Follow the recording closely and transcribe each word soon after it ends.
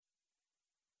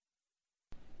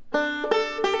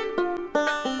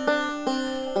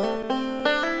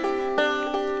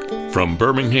From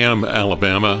Birmingham,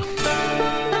 Alabama,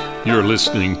 you're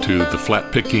listening to the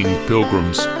Flat-Picking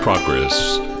Pilgrim's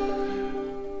Progress.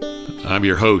 I'm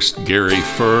your host, Gary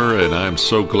Furr, and I'm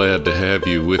so glad to have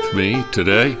you with me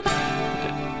today.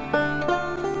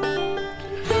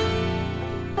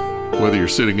 Whether you're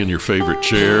sitting in your favorite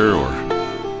chair or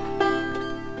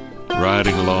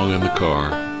riding along in the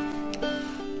car,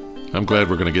 I'm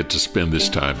glad we're going to get to spend this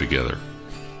time together.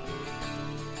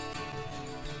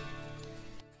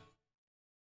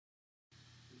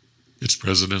 It's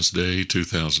President's Day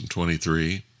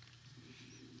 2023,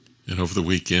 and over the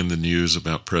weekend the news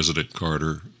about President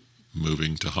Carter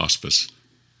moving to hospice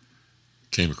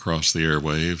came across the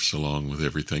airwaves along with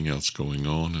everything else going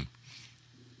on, and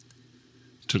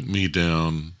took me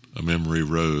down a memory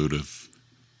road of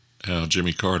how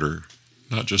Jimmy Carter,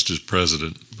 not just as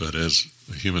president, but as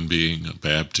a human being, a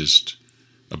Baptist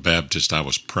I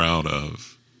was proud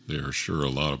of. There are sure a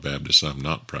lot of Baptists I'm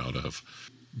not proud of.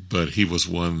 But he was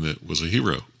one that was a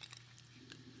hero.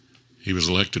 He was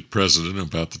elected president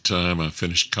about the time I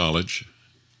finished college,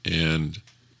 and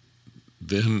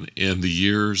then in the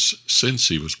years since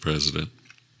he was president,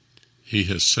 he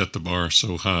has set the bar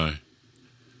so high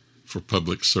for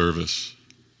public service,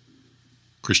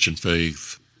 Christian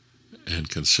faith, and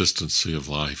consistency of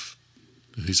life.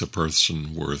 He's a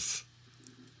person worth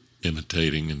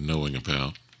imitating and knowing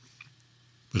about.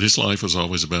 But his life was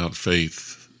always about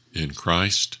faith in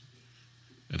Christ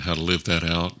and how to live that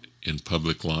out in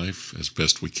public life as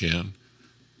best we can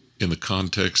in the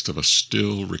context of a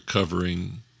still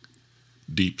recovering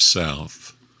Deep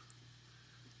South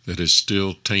that is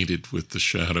still tainted with the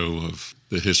shadow of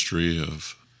the history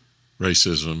of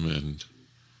racism and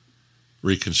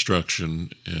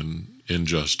Reconstruction and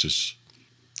injustice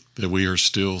that we are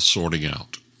still sorting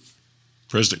out.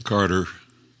 President Carter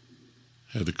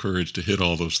had the courage to hit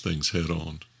all those things head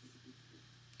on.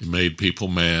 It made people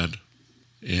mad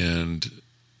and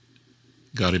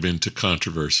got him into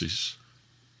controversies.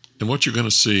 And what you're going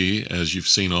to see, as you've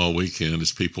seen all weekend,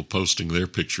 is people posting their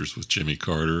pictures with Jimmy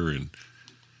Carter, and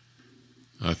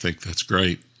I think that's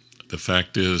great. The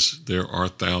fact is, there are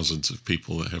thousands of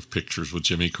people that have pictures with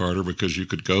Jimmy Carter because you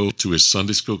could go to his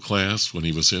Sunday school class when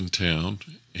he was in town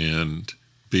and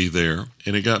be there.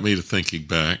 And it got me to thinking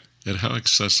back at how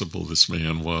accessible this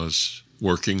man was,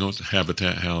 working on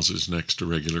habitat houses next to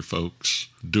regular folks,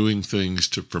 doing things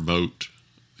to promote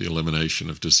the elimination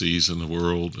of disease in the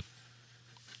world,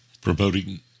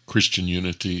 promoting Christian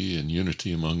unity and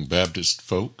unity among Baptist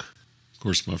folk. Of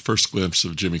course, my first glimpse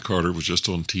of Jimmy Carter was just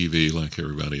on TV like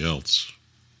everybody else.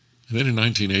 And then in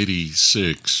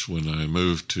 1986, when I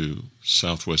moved to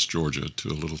southwest Georgia to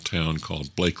a little town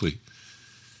called Blakely,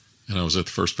 and I was at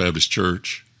the First Baptist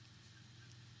Church,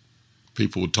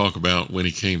 people would talk about when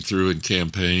he came through and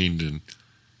campaigned, and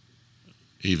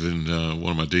even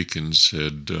one of my deacons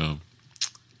had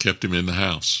kept him in the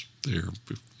house there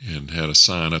and had a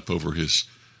sign up over his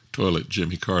toilet,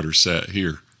 Jimmy Carter sat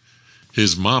here.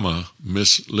 His mama,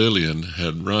 Miss Lillian,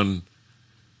 had run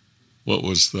what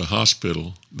was the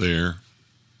hospital there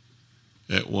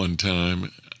at one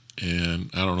time, and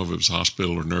I don't know if it was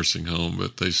hospital or nursing home,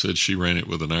 but they said she ran it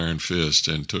with an iron fist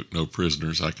and took no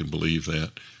prisoners. I can believe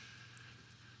that.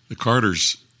 The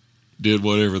Carters did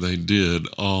whatever they did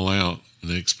all out,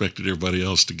 and they expected everybody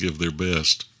else to give their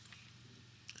best.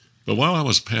 But while I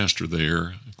was pastor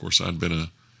there, of course, I'd been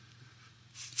a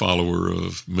follower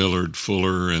of Millard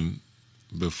Fuller and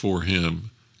before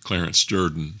him, Clarence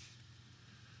Jordan,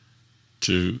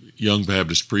 to young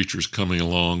Baptist preachers coming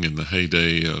along in the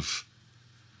heyday of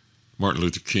Martin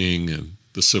Luther King and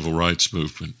the Civil Rights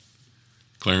Movement.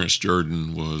 Clarence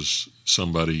Jordan was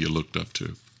somebody you looked up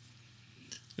to.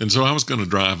 And so I was going to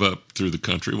drive up through the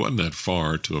country. It wasn't that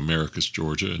far to Americus,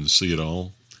 Georgia, and see it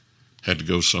all. Had to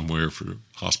go somewhere for a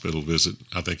hospital visit,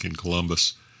 I think in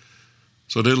Columbus.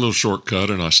 So I did a little shortcut,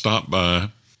 and I stopped by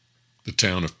the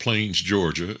town of Plains,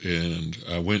 Georgia, and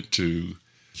I went to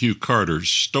Hugh Carter's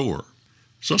store.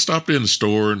 So I stopped in the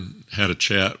store and had a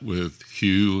chat with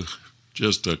Hugh,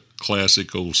 just a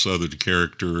classic old Southern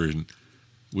character, and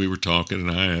we were talking, and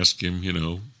I asked him,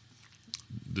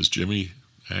 does Jimmy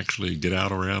actually get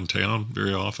out around town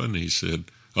very often? He said,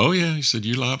 oh yeah. He said,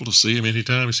 you're liable to see him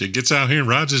anytime. He said, gets out here and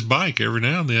rides his bike every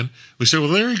now and then. We said, well,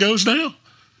 there he goes now.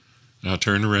 And I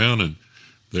turned around, and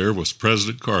there was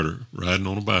President Carter riding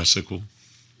on a bicycle,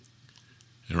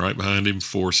 and right behind him,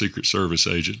 4 Secret Service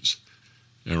agents,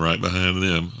 and right behind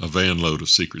them, a van load of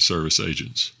Secret Service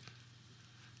agents.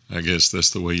 I guess that's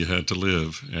the way you had to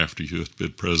live after you had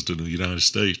been President of the United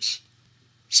States.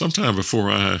 Sometime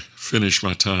before I finished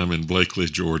my time in Blakely,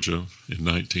 Georgia in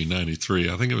 1993,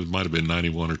 I think it might have been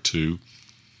 91 or 2,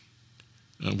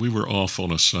 We were off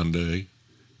on a Sunday.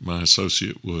 My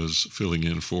associate was filling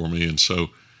in for me, and so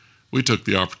we took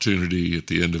the opportunity at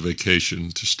the end of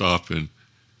vacation to stop and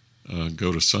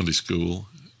go to Sunday school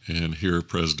and hear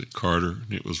President Carter.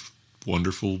 It was a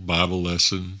wonderful Bible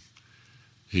lesson.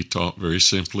 He taught very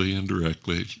simply and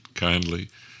directly, kindly.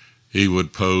 He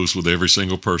would pose with every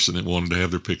single person that wanted to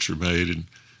have their picture made and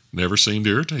never seemed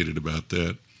irritated about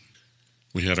that.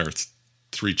 We had our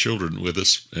 3 children with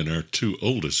us, and our 2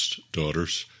 oldest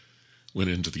daughters went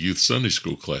into the youth Sunday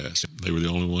school class. They were the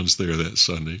only ones there that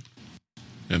Sunday.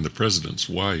 And the president's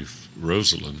wife,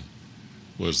 Rosalind,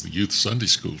 was the youth Sunday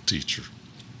school teacher.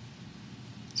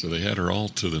 So they had her all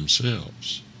to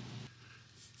themselves.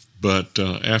 But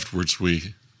afterwards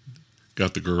we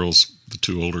got the girls, the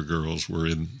 2 older girls were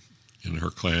in her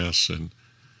class, and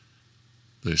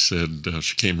they said,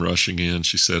 she came rushing in.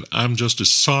 She said, "I'm just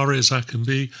as sorry as I can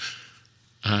be.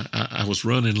 I was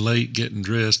running late getting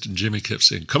dressed," and Jimmy kept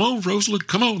saying, "Come on, Rosalind,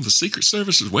 come on, the Secret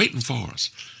Service is waiting for us."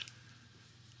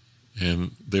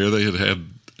 And there they had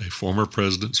a former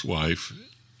president's wife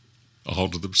all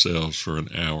to themselves for an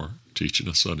hour teaching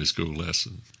a Sunday school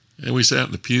lesson. And we sat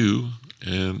in the pew,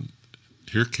 and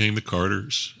here came the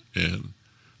Carters and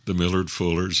the Millard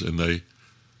Fullers, and they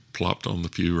plopped on the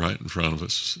pew right in front of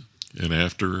us. And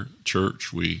after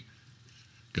church, we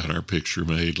got our picture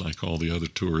made like all the other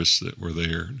tourists that were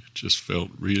there. It just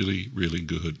felt really, really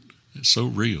good. It's so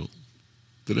real.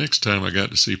 The next time I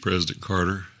got to see President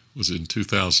Carter was in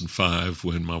 2005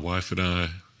 when my wife and I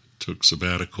took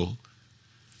sabbatical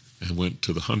and went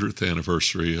to the 100th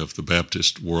anniversary of the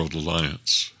Baptist World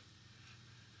Alliance.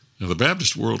 Now, the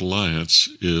Baptist World Alliance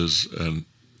is an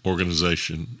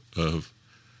organization of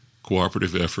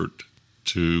cooperative effort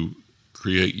to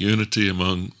create unity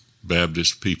among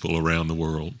Baptist people around the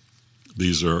world.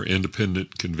 These are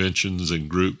independent conventions and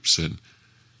groups, and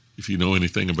if you know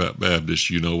anything about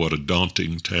Baptists, you know what a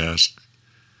daunting task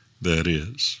that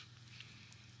is.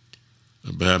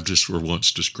 Baptists were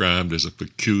once described as a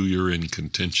peculiar and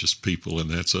contentious people, and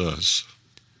that's us.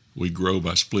 We grow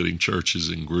by splitting churches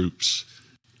in groups.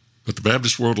 But the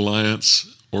Baptist World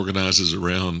Alliance organizes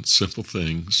around simple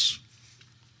things: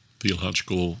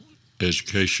 theological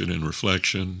education and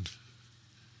reflection,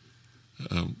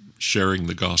 sharing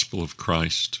the gospel of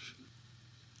Christ,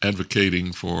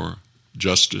 advocating for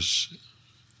justice,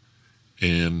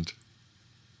 and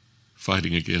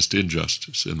fighting against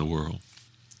injustice in the world,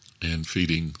 and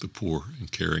feeding the poor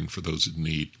and caring for those in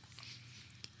need.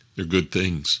 They're good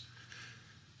things.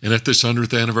 And at this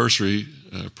 100th anniversary,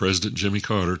 President Jimmy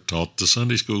Carter taught the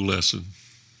Sunday school lesson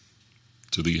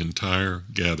to the entire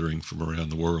gathering from around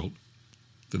the world.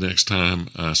 The next time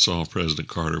I saw President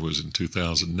Carter was in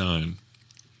 2009,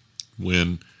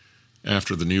 when,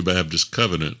 after the New Baptist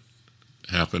Covenant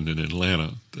happened in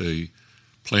Atlanta, they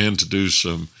planned to do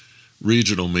some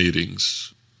regional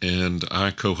meetings, and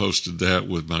I co-hosted that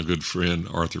with my good friend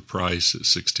Arthur Price at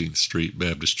 16th Street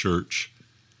Baptist Church.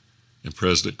 And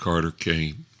President Carter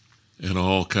came, and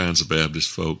all kinds of Baptist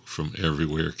folk from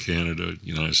everywhere, Canada,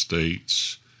 United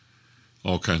States,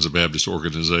 all kinds of Baptist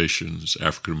organizations,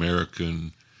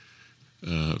 African-American,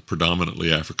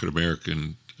 predominantly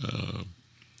African-American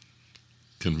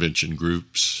convention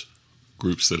groups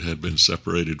that had been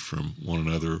separated from one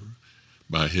another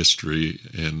by history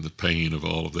and the pain of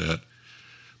all of that.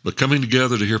 But coming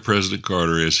together to hear President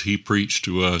Carter as he preached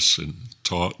to us and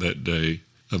taught that day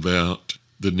about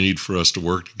the need for us to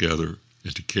work together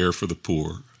and to care for the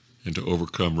poor and to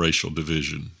overcome racial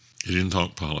division. He didn't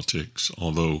talk politics,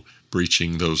 although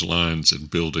breaching those lines and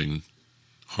building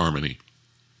harmony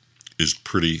is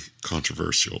pretty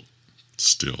controversial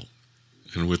still.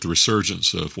 And with the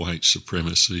resurgence of white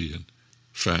supremacy and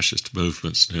fascist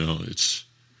movements now, it's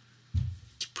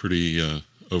pretty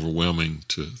overwhelming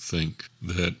to think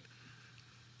that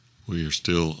we are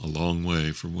still a long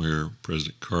way from where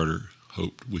President Carter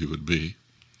hoped we would be.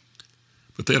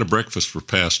 But they had a breakfast for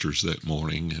pastors that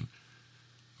morning, and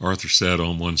Arthur sat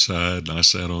on one side and I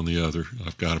sat on the other.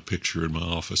 I've got a picture in my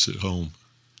office at home.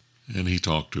 And he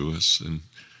talked to us and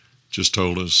just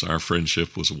told us our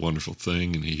friendship was a wonderful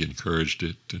thing, and he encouraged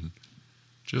it, and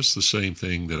just the same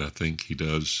thing that I think he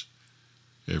does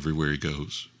everywhere he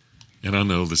goes. And I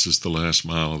know this is the last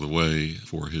mile of the way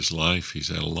for his life. He's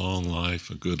had a long life,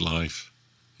 a good life.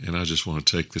 And I just want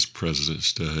to take this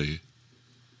President's Day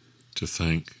to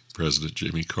thank President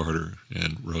Jimmy Carter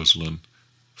and Rosalind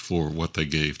for what they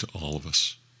gave to all of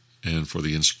us, and for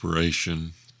the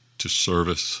inspiration to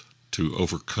service, to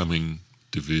overcoming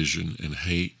division and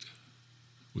hate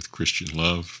with Christian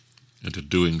love, and to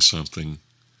doing something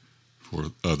for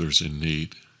others in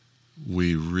need.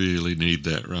 We really need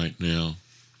that right now.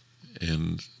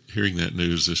 And hearing that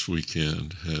news this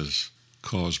weekend has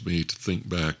caused me to think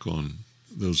back on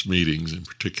those meetings, and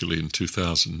particularly in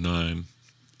 2009,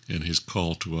 and his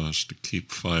call to us to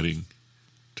keep fighting,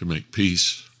 to make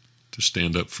peace, to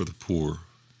stand up for the poor,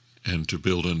 and to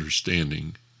build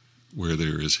understanding where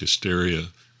there is hysteria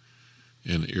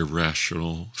and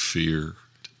irrational fear.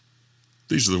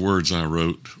 These are the words I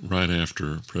wrote right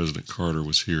after President Carter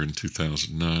was here in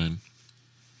 2009.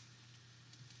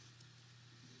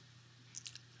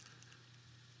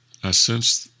 I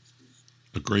sensed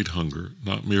a great hunger,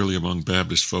 not merely among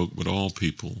Baptist folk, but all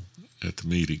people at the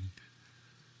meeting,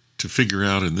 to figure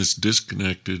out in this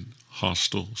disconnected,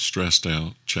 hostile, stressed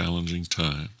out, challenging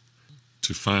time,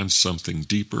 to find something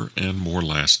deeper and more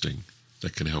lasting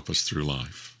that can help us through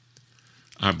life.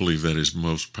 I believe that is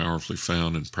most powerfully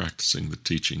found in practicing the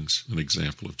teachings and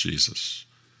example of Jesus.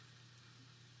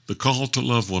 The call to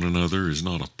love one another is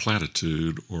not a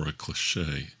platitude or a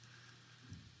cliche.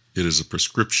 It is a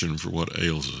prescription for what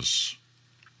ails us.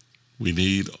 We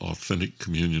need authentic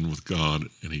communion with God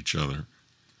and each other.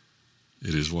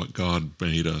 It is what God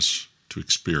made us to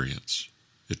experience.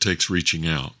 It takes reaching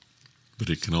out, but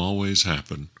it can always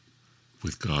happen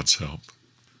with God's help.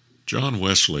 John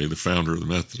Wesley, the founder of the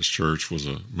Methodist Church, was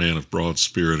a man of broad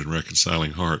spirit and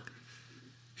reconciling heart.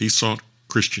 He sought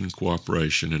Christian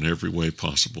cooperation in every way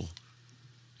possible.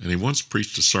 And he once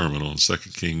preached a sermon on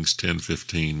 2 Kings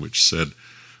 10:15, which said,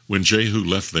 when Jehu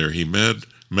left there, he met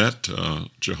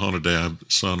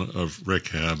Jehonadab, son of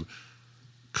Rechab,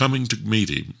 coming to meet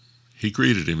him. He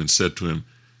greeted him and said to him,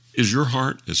 "Is your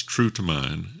heart as true to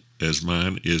mine as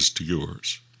mine is to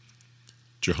yours?"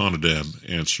 Jehonadab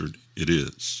answered, "It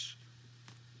is."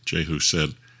 Jehu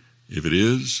said, "If it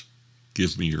is,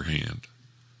 give me your hand."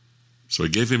 So he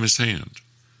gave him his hand.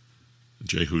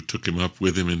 Jehu took him up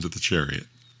with him into the chariot.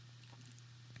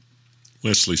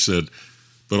 Wesley said,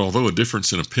 but although a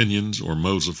difference in opinions or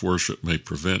modes of worship may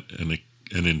prevent an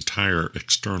entire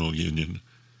external union,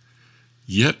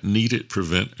 yet need it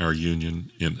prevent our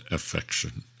union in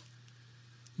affection.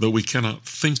 Though we cannot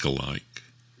think alike,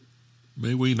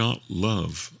 may we not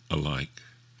love alike.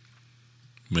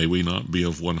 May we not be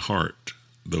of one heart,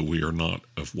 though we are not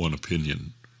of one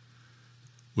opinion.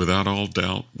 Without all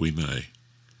doubt we may.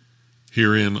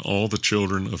 Herein all the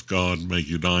children of God may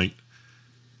unite,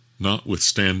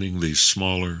 notwithstanding these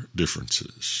smaller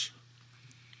differences.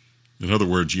 In other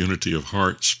words, unity of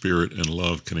heart, spirit, and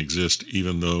love can exist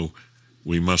even though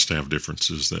we must have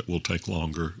differences that will take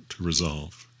longer to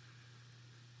resolve.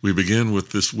 We begin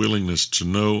with this willingness to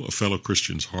know a fellow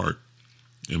Christian's heart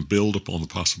and build upon the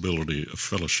possibility of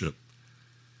fellowship.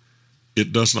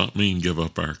 It does not mean give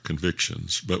up our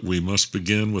convictions, but we must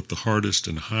begin with the hardest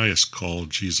and highest call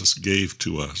Jesus gave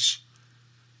to us,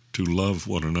 to love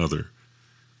one another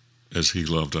as he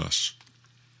loved us.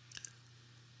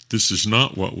 This is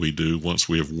not what we do once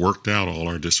we have worked out all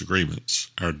our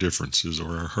disagreements, our differences,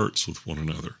 or our hurts with one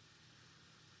another.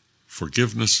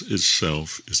 Forgiveness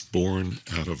itself is born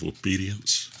out of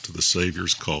obedience to the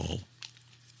Savior's call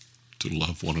to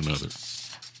love one another.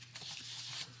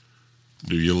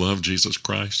 Do you love Jesus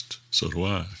Christ? So do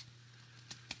I.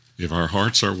 If our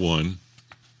hearts are one,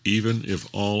 even if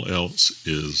all else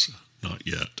is not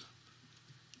yet,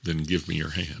 then give me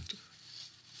your hand.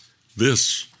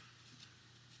 This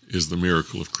is the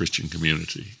miracle of Christian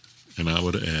community, and I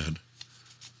would add,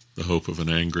 the hope of an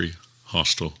angry,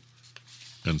 hostile,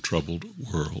 and troubled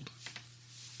world.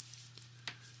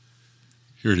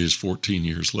 Here it is 14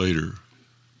 years later.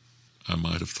 I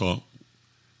might have thought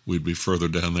we'd be further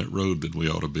down that road than we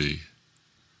ought to be.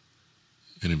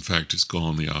 And in fact, it's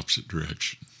gone the opposite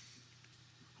direction.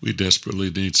 We desperately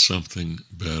need something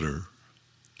better.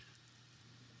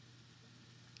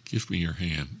 Give me your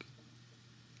hand.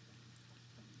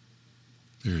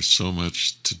 There's so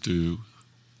much to do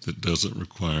that doesn't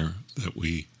require that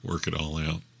we work it all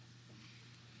out.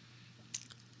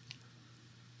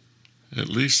 At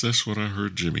least that's what I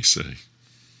heard Jimmy say.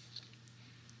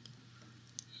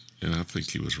 And I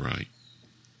think he was right.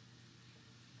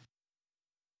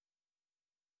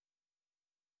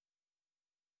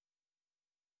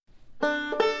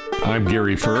 I'm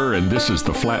Gary Furr, and this is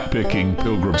the Flat Picking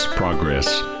Pilgrim's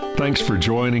Progress. Thanks for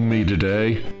joining me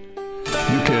today.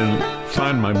 You can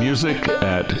find my music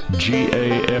at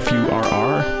gafurr.com,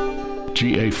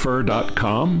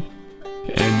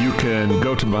 and you can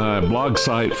go to my blog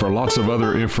site for lots of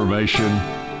other information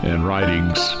and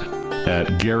writings at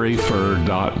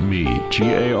garyfurr.me,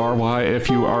 GARYFURR.me.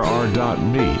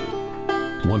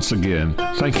 Once again,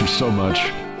 thank you so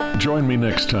much. Join me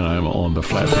next time on the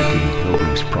Flat Picking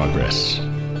Pilgrim's Progress.